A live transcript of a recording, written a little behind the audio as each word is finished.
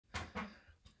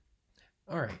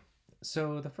All right,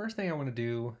 so the first thing I want to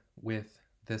do with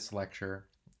this lecture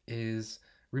is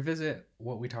revisit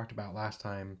what we talked about last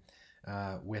time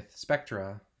with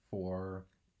Spectra for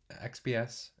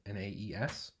XPS and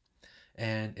AES.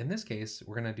 And in this case,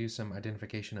 we're going to do some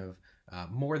identification of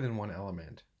more than one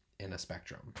element in a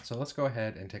spectrum. So let's go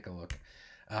ahead and take a look.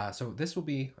 So this will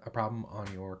be a problem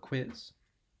on your quiz.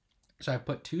 So I've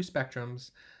put two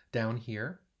spectrums down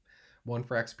here, one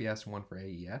for XPS and one for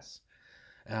AES.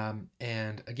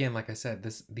 And again, like I said,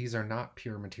 these are not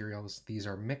pure materials. These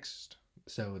are mixed,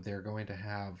 so they're going to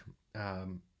have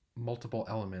multiple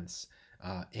elements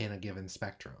in a given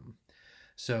spectrum.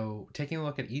 So taking a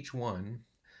look at each one,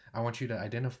 I want you to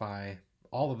identify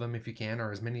all of them if you can,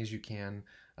 or as many as you can,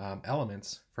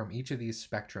 elements from each of these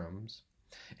spectrums.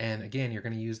 And again, you're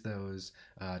going to use those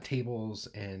tables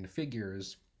and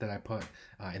figures that I put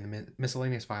in the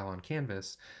miscellaneous file on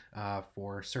Canvas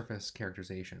for surface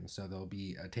characterization. So there'll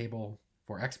be a table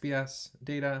for XPS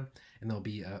data, and there'll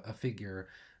be a figure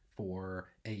for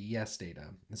AES data.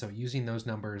 And so using those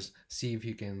numbers, see if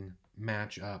you can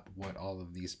match up what all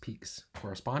of these peaks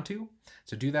correspond to.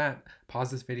 So do that,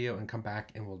 pause this video, and come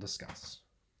back and we'll discuss.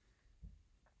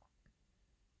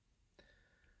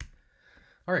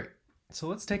 All right, so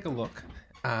let's take a look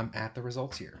at the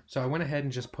results here. So I went ahead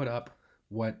and just put up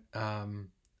what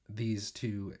these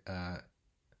two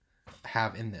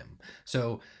have in them.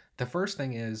 So the first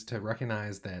thing is to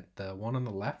recognize that the one on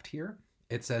the left here,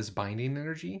 it says binding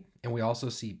energy, and we also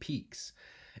see peaks.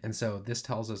 And so this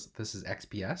tells us this is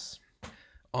XPS.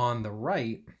 On the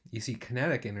right, you see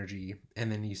kinetic energy,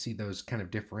 and then you see those kind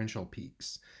of differential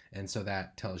peaks. And so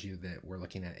that tells you that we're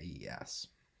looking at AES.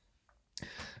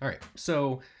 All right,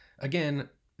 so again,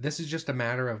 this is just a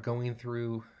matter of going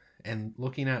through and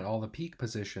looking at all the peak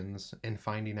positions and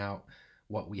finding out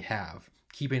what we have.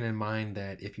 Keeping in mind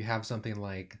that if you have something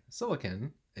like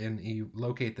silicon and you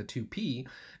locate the 2p,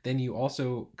 then you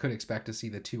also could expect to see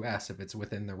the 2s if it's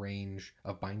within the range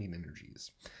of binding energies.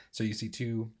 So you see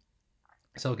two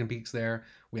silicon peaks there.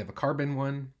 We have a carbon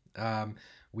one.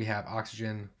 We have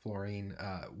oxygen, fluorine,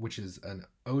 which is an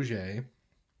Auger,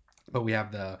 but we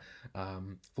have the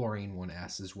fluorine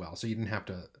 1s as well. So you didn't have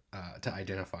to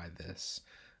identify this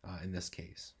in this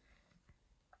case.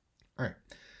 All right,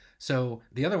 so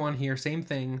the other one here, same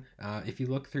thing. If you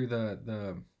look through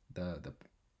the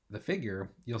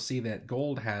figure, you'll see that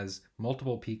gold has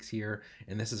multiple peaks here,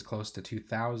 and this is close to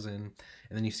 2000. And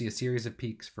then you see a series of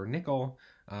peaks for nickel,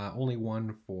 only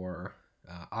one for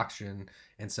oxygen.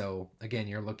 And so again,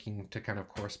 you're looking to kind of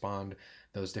correspond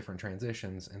those different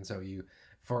transitions. And so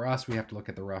for us, we have to look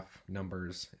at the rough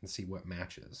numbers and see what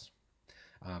matches.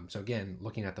 So again,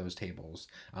 looking at those tables.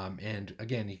 And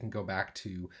again, you can go back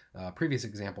to a previous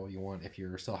example you want if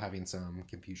you're still having some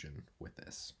confusion with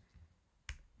this.